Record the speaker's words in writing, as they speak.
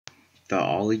The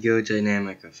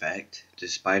oligodynamic effect,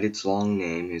 despite its long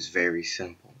name, is very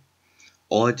simple.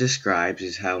 All it describes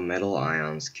is how metal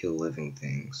ions kill living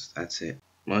things. That's it.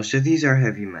 Most of these are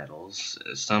heavy metals,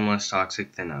 some less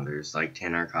toxic than others, like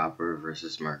tin or copper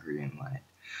versus mercury and lead,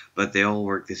 but they all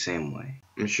work the same way.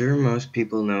 I'm sure most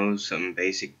people know some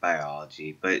basic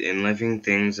biology, but in living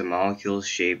things, a molecule's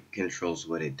shape controls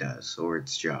what it does, or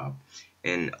its job,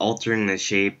 and altering the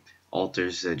shape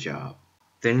alters the job.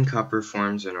 Thin copper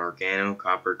forms an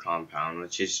organocopper compound,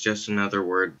 which is just another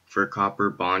word for copper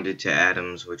bonded to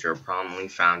atoms which are prominently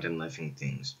found in living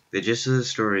things. The gist of the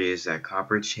story is that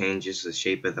copper changes the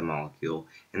shape of the molecule,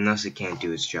 and thus it can't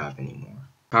do its job anymore.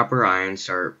 Copper ions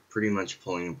start pretty much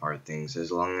pulling apart things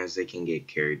as long as they can get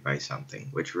carried by something,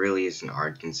 which really isn't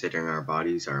hard considering our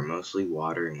bodies are mostly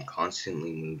water and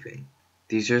constantly moving.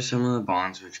 These are some of the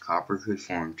bonds which copper could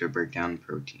form to break down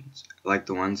proteins, like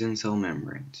the ones in cell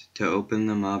membranes, to open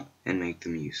them up and make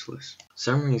them useless.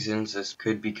 Some reasons this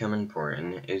could become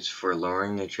important is for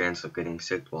lowering the chance of getting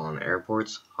sick while in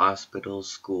airports,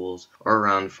 hospitals, schools, or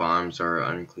around farms or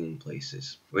unclean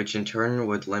places, which in turn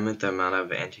would limit the amount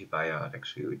of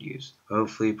antibiotics we would use,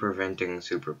 hopefully preventing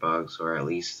superbugs or at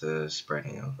least the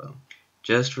spreading of them.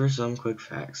 Just for some quick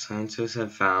facts, scientists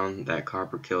have found that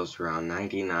copper kills around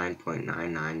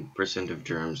 99.99% of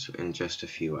germs in just a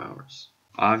few hours.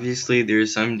 Obviously, there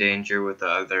is some danger with the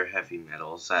other heavy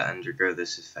metals that undergo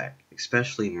this effect,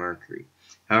 especially mercury.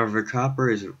 However,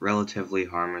 copper is relatively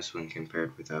harmless when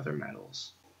compared with other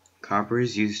metals. Copper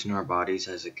is used in our bodies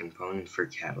as a component for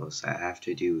catalysts that have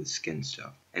to do with skin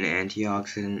stuff. An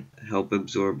antioxidant, help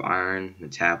absorb iron,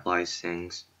 metabolize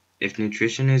things. If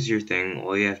nutrition is your thing,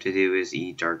 all you have to do is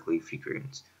eat dark leafy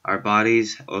greens. Our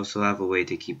bodies also have a way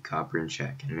to keep copper in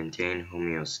check and maintain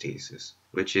homeostasis,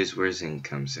 which is where zinc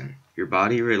comes in. Your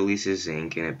body releases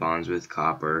zinc and it bonds with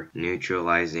copper,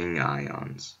 neutralizing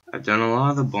ions. I've done a lot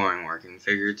of the boring work and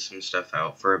figured some stuff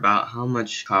out for about how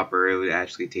much copper it would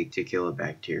actually take to kill a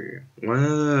bacteria. One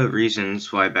of the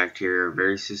reasons why bacteria are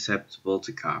very susceptible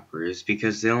to copper is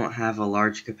because they don't have a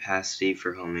large capacity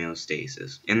for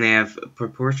homeostasis, and they have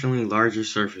proportionally larger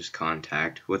surface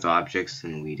contact with objects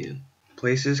than we do.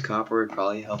 Places copper would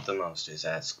probably help the most is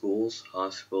at schools,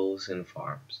 hospitals, and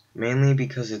farms, mainly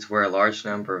because it's where a large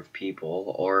number of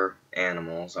people or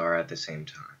animals are at the same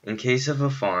time. In case of a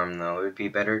farm, though, it would be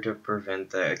better to prevent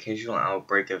the occasional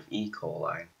outbreak of E.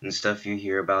 coli and stuff you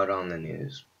hear about on the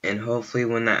news. And hopefully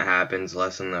when that happens,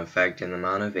 lessen the effect and the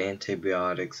amount of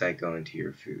antibiotics that go into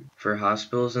your food. For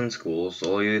hospitals and schools,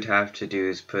 all you'd have to do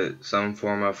is put some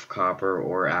form of copper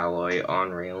or alloy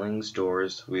on railings,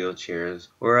 doors, wheelchairs,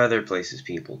 or other places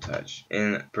people touch,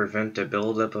 and prevent the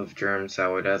buildup of germs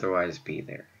that would otherwise be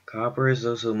there. Copper is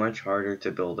also much harder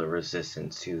to build a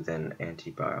resistance to than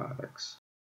antibiotics.